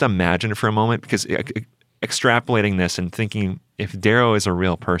can you just imagine for a moment, because extrapolating this and thinking, if Darrow is a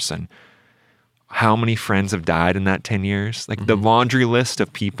real person, how many friends have died in that 10 years? Like mm-hmm. the laundry list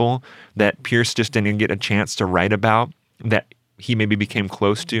of people that Pierce just didn't get a chance to write about, that he maybe became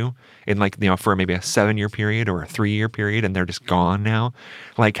close to in for maybe a 7-year period or a 3-year period, and they're just gone now.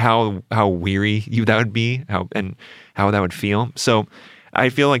 Like how weary that would be, how that would feel. So I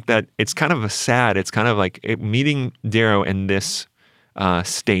feel like that it's kind of it's kind of like meeting Darrow in this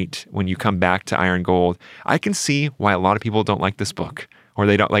state when you come back to Iron Gold. I can see why a lot of people don't like this book, or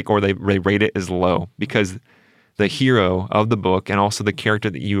they don't like, or they rate it as low, because the hero of the book and also the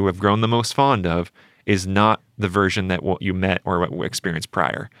character that you have grown the most fond of is not the version that what you met or what we experienced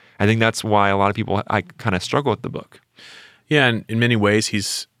prior. I think that's why a lot of people kind of struggle with the book. Yeah, and in many ways,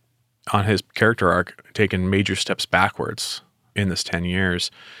 he's on his character arc taken major steps backwards in this 10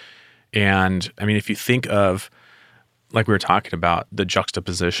 years. And I mean, if you think of, like we were talking about, the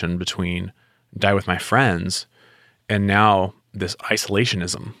juxtaposition between Die with My Friends and now this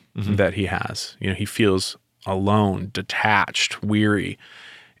isolationism mm-hmm. that he has. He feels alone, detached, weary.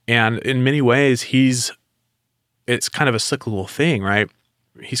 And in many ways, it's kind of a cyclical thing, right?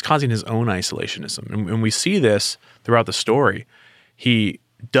 He's causing his own isolationism. And we see this throughout the story. He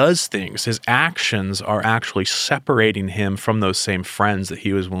does things. His actions are actually separating him from those same friends that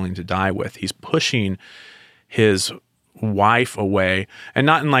he was willing to die with. He's pushing his wife away, and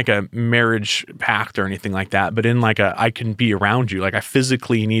not in like a marriage pact or anything like that, but in like I can be around you. Like I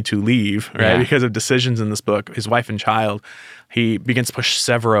physically need to leave, right? Because of decisions in this book, his wife and child, he begins to push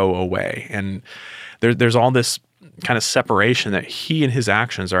Severo away. And there's all this kind of separation that he and his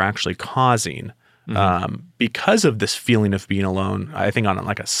actions are actually causing because of this feeling of being alone, I think on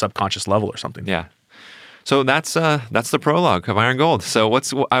like a subconscious level or something. Yeah. So that's the prologue of Iron Gold. So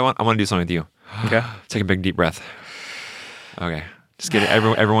I want to do something with you. Okay. Take a big deep breath. Okay. Just get it.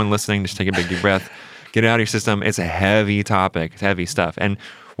 Everyone listening, just take a big deep breath. Get it out of your system. It's a heavy topic. It's heavy stuff. And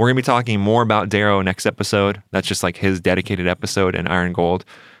we're going to be talking more about Darrow next episode. That's just like his dedicated episode in Iron Gold.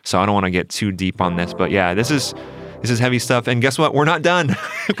 So I don't want to get too deep on this. But yeah, this is heavy stuff. And guess what? We're not done.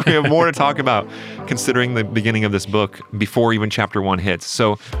 We have more to talk about considering the beginning of this book before even chapter 1 hits.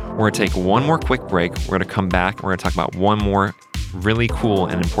 So we're going to take one more quick break. We're going to come back. We're going to talk about one more really cool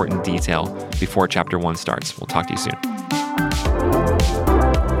and important detail before chapter 1 starts. We'll talk to you soon.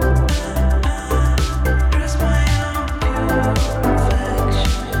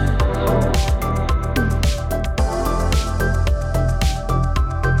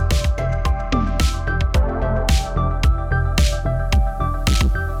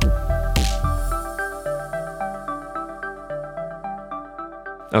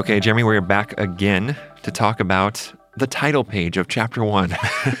 Okay, Jeremy, we're back again to talk about the title page of chapter 1.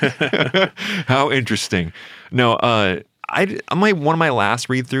 How interesting. No, one of my last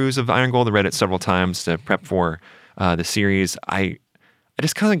read-throughs of Iron Gold, I read it several times to prep for the series. I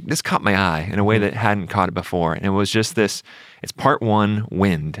just kind of, this caught my eye in a way that hadn't caught it before. And it was just this, it's part 1,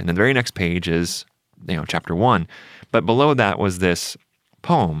 Wind. And the very next page is, chapter 1. But below that was this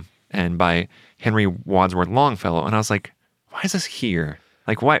poem and by Henry Wadsworth Longfellow. And I was like, why is this here?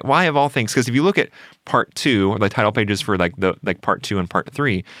 Like, why of all things? Because if you look at part 2, or the title pages for like part 2 and part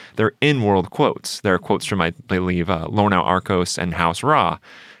 3, they're in-world quotes. There are quotes from, I believe, Lorna Arkos and House Ra.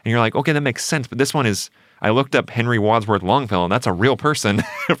 And you're like, okay, that makes sense. But this one is, I looked up Henry Wadsworth Longfellow, and that's a real person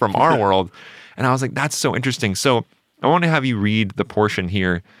from our world. And I was like, that's so interesting. So I want to have you read the portion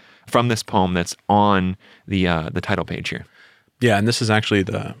here from this poem that's on the title page here. Yeah, and this is actually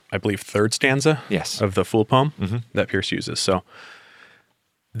the, I believe, third stanza of the full poem that Pierce uses. So,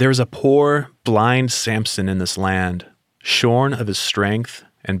 there's a poor, blind Samson in this land, shorn of his strength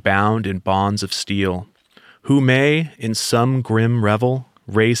and bound in bonds of steel, who may, in some grim revel,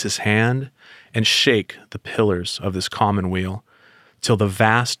 raise his hand and shake the pillars of this commonweal, till the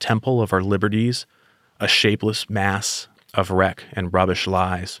vast temple of our liberties, a shapeless mass of wreck and rubbish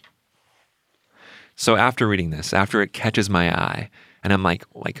lies. So after reading this, after it catches my eye, and I'm like,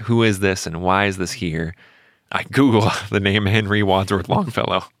 who is this and why is this here? I Google the name Henry Wadsworth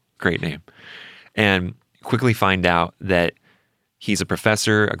Longfellow, great name, and quickly find out that he's a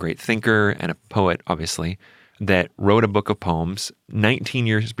professor, a great thinker, and a poet, obviously, that wrote a book of poems 19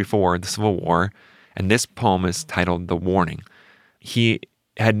 years before the Civil War, and this poem is titled The Warning. He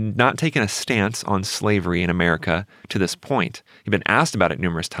had not taken a stance on slavery in America to this point. He'd been asked about it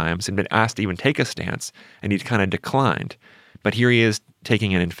numerous times, and been asked to even take a stance, and he'd kind of declined. But here he is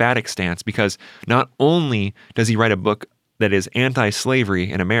taking an emphatic stance because not only does he write a book that is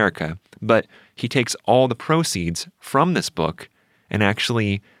anti-slavery in America, but he takes all the proceeds from this book and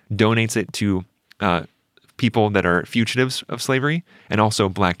actually donates it to people that are fugitives of slavery and also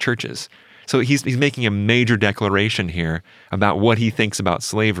black churches. So he's making a major declaration here about what he thinks about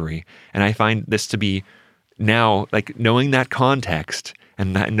slavery. And I find this to be now, like, knowing that context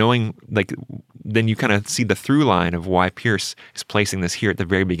and that knowing, like, then you kind of see the through line of why Pierce is placing this here at the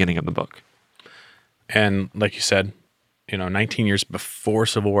very beginning of the book. And like you said, 19 years before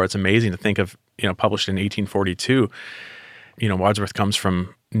Civil War, it's amazing to think of, published in 1842. Wadsworth comes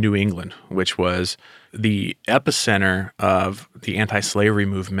from New England, which was the epicenter of the anti-slavery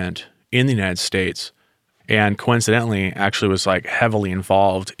movement in the United States. And coincidentally, actually was like heavily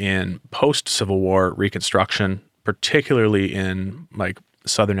involved in post-Civil War Reconstruction, particularly in like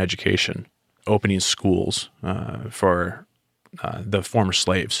Southern education, opening schools for the former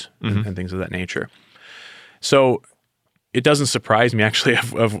slaves and things of that nature. So it doesn't surprise me actually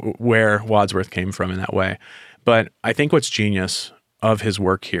of where Wadsworth came from in that way. But I think what's genius of his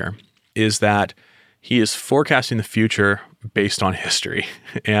work here is that he is forecasting the future based on history.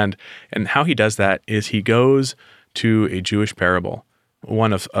 And how he does that is he goes to a Jewish parable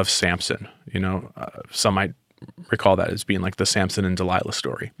one of Samson. Some might recall that as being like the Samson and Delilah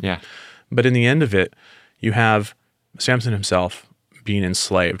story. Yeah. But in the end of it, you have Samson himself being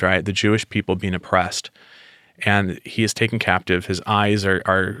enslaved, right? The Jewish people being oppressed. And he is taken captive. His eyes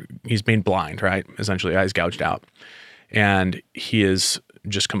he's made blind, right? Essentially, eyes gouged out. And he is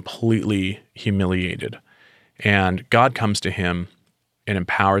just completely humiliated. And God comes to him and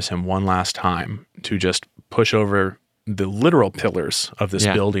empowers him one last time to just push over the literal pillars of this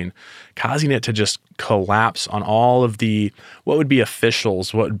building, causing it to just collapse on all of what would be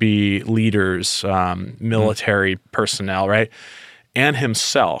officials, what would be leaders, military personnel, right? And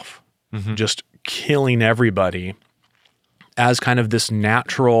himself, just killing everybody as kind of this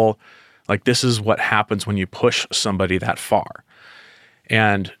natural, like this is what happens when you push somebody that far.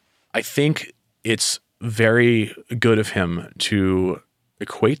 And I think it's very good of him to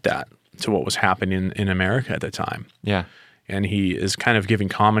equate that to what was happening in America at the time. Yeah. And he is kind of giving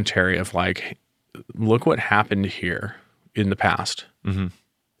commentary of like, look what happened here in the past. Mm-hmm.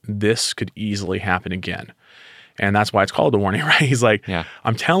 This could easily happen again. And that's why it's called the warning, right? He's like,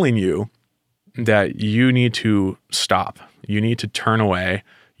 I'm telling you that you need to stop. You need to turn away.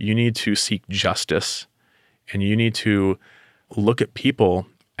 You need to seek justice. And you need to look at people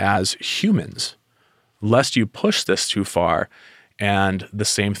as humans, lest you push this too far and the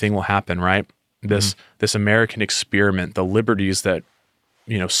same thing will happen, right? This American experiment, the liberties that,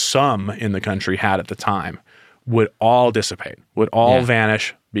 some in the country had at the time would all dissipate, would all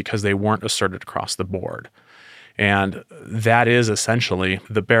vanish because they weren't asserted across the board. And that is essentially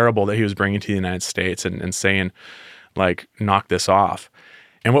the bearable that he was bringing to the United States and saying, like, knock this off.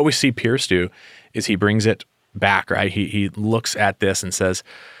 And what we see Pierce do is he brings it back, right? He looks at this and says,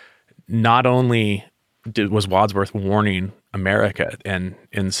 not only was Wadsworth warning America and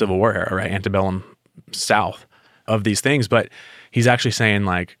in the Civil War era, right, antebellum South, of these things, but he's actually saying,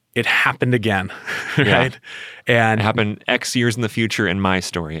 like, it happened again, right? And it happened X years in the future in my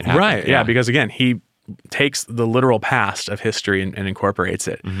story. It happened. Right, yeah, because again, he takes the literal past of history and incorporates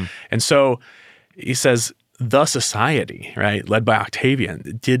it. Mm-hmm. And so he says the society, right, led by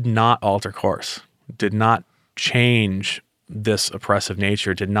Octavian, did not alter course, did not change this oppressive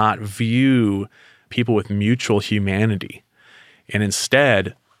nature, did not view people with mutual humanity, and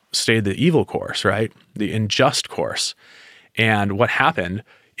instead stayed the evil course, right, the unjust course. And what happened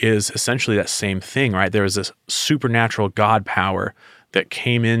is essentially that same thing, right? There was this supernatural God power that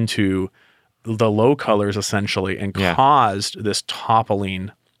came into the low colors essentially and caused this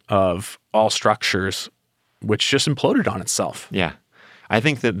toppling of all structures, which just imploded on itself. Yeah. I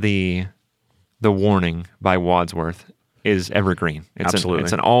think that the warning by Wadsworth is evergreen. Absolutely.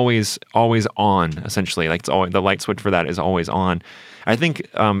 It's an always on, essentially. Like, it's always, the light switch for that is always on. I think,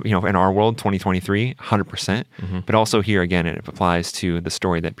 in our world, 2023, 100%. But also here, again, it applies to the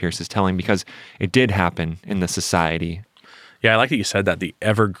story that Pierce is telling because it did happen in the society. Yeah, I like that you said that, the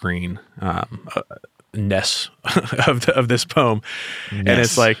evergreen ness of this poem. And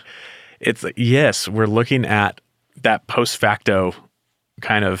it's like, yes, we're looking at that post facto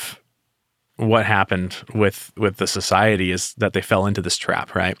kind of what happened with the society is that they fell into this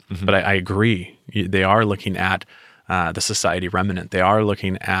trap, right? Mm-hmm. But I agree. They are looking at the society remnant. They are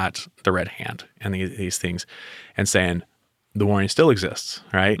looking at the Red Hand and these things and saying the warning still exists,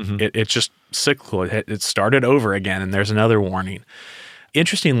 right? Mm-hmm. It's just cyclical. It started over again and there's another warning.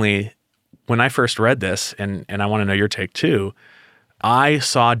 Interestingly, when I first read this, and I want to know your take too, I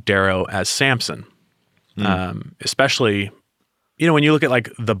saw Darrow as Samson, especially, when you look at like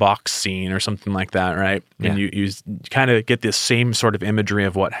the box scene or something like that, right? And you kind of get this same sort of imagery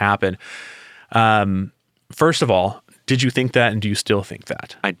of what happened. First of all, did you think that, and do you still think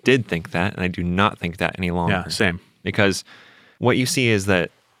that? I did think that, and I do not think that any longer. Yeah, same. Because what you see is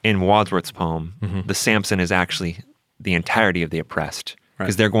that in Wadsworth's poem, the Samson is actually the entirety of the oppressed,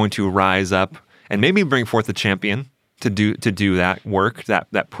 because they're going to rise up and maybe bring forth a champion to do that work,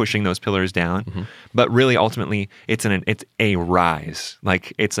 that pushing those pillars down. But really, ultimately, it's a rise.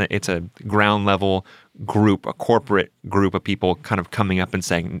 Like, it's a ground level group, a corporate group of people kind of coming up and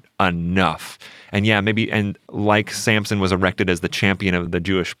saying enough. And and like Samson was erected as the champion of the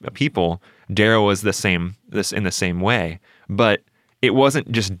Jewish people, Darrow was in the same way. But it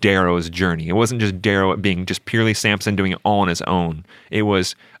wasn't just Darrow's journey. It wasn't just Darrow being just purely Samson doing it all on his own. It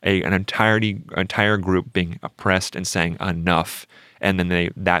was an entire group being oppressed and saying enough. And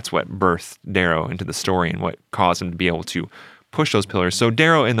then that's what birthed Darrow into the story and what caused him to be able to push those pillars. So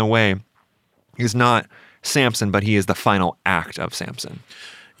Darrow, in the way, is not Samson, but he is the final act of Samson.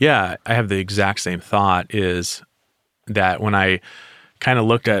 Yeah, I have the exact same thought, is that when I kind of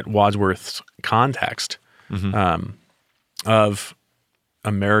looked at Wadsworth's context of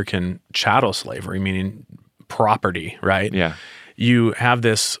American chattel slavery, meaning property, right? Yeah. You have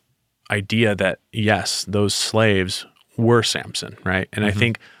this idea that, yes, those slaves were Samson, right? And I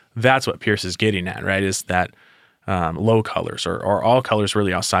think that's what Pierce is getting at, right? Is that low colors or all colors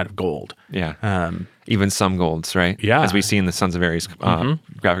really outside of gold. Yeah. Even some golds, right? Yeah. As we see in the Sons of Ares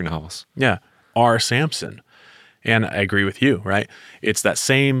graphic novels. Yeah. Are Samson. And I agree with you, right? It's that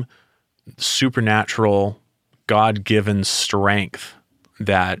same supernatural, God-given strength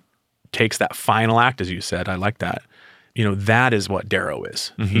that takes that final act, as you said. I like that. You know, that is what Darrow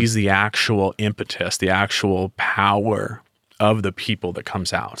is. He's the actual impetus, the actual power of the people that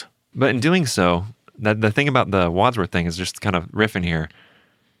comes out. But in doing so, the thing about the Wadsworth thing is just kind of riffing here.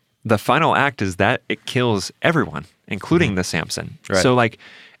 The final act is that it kills everyone, including the Samson. Right. So like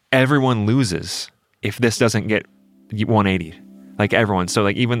everyone loses if this doesn't get 180. Like everyone. So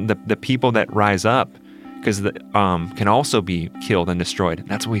like even the people that rise up, because can also be killed and destroyed.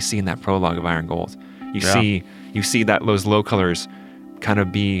 That's what we see in that prologue of Iron Gold. You see that those low colors kind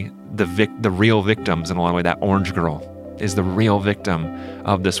of be the real victims in a lot of way. That orange girl is the real victim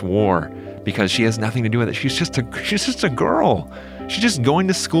of this war because she has nothing to do with it. She's just a girl. She's just going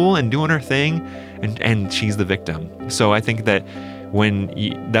to school and doing her thing, and she's the victim. So I think that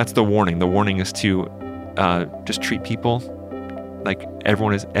that's the warning. The warning is to just treat people like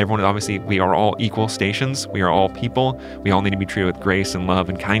everyone is. Obviously, we are all equal stations. We are all people. We all need to be treated with grace and love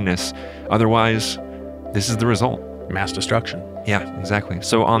and kindness. Otherwise, this is the result. Mass destruction. Yeah, exactly.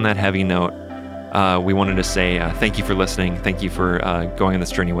 So on that heavy note, we wanted to say thank you for listening. Thank you for going on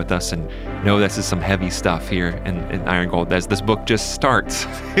this journey with us, and know this is some heavy stuff here in Iron Gold. As this book just starts,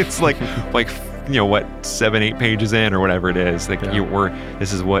 it's like 7-8 pages in or whatever it is.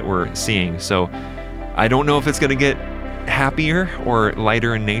 This is what we're seeing. So I don't know if it's going to get happier or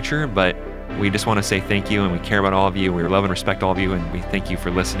lighter in nature, but we just want to say thank you, and we care about all of you. We love and respect all of you, and we thank you for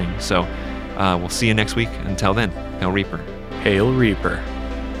listening. So we'll see you next week. Until then, Hail Reaper. Hail Reaper.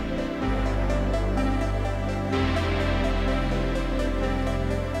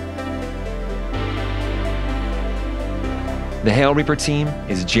 The Hail Reaper team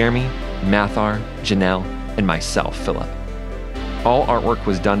is Jeremy, Mathar, Janelle, and myself, Philip. All artwork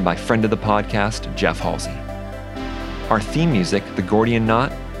was done by friend of the podcast, Jeff Halsey. Our theme music, The Gordian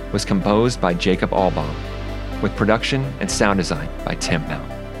Knot, was composed by Jacob Albaum, with production and sound design by Tim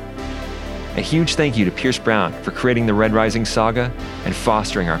Mount. A huge thank you to Pierce Brown for creating the Red Rising saga and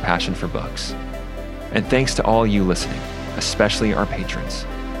fostering our passion for books. And thanks to all you listening, especially our patrons.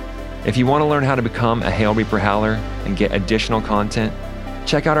 If you want to learn how to become a Hail Reaper Howler and get additional content,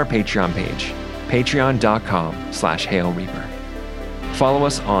 check out our Patreon page, patreon.com/Hail Reaper. Follow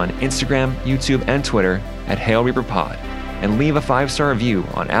us on Instagram, YouTube, and Twitter at Hail Reaper Pod, and leave a 5-star review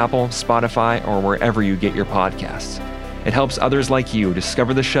on Apple, Spotify, or wherever you get your podcasts. It helps others like you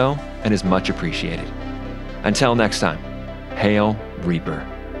discover the show and is much appreciated. Until next time, Hail Reaper.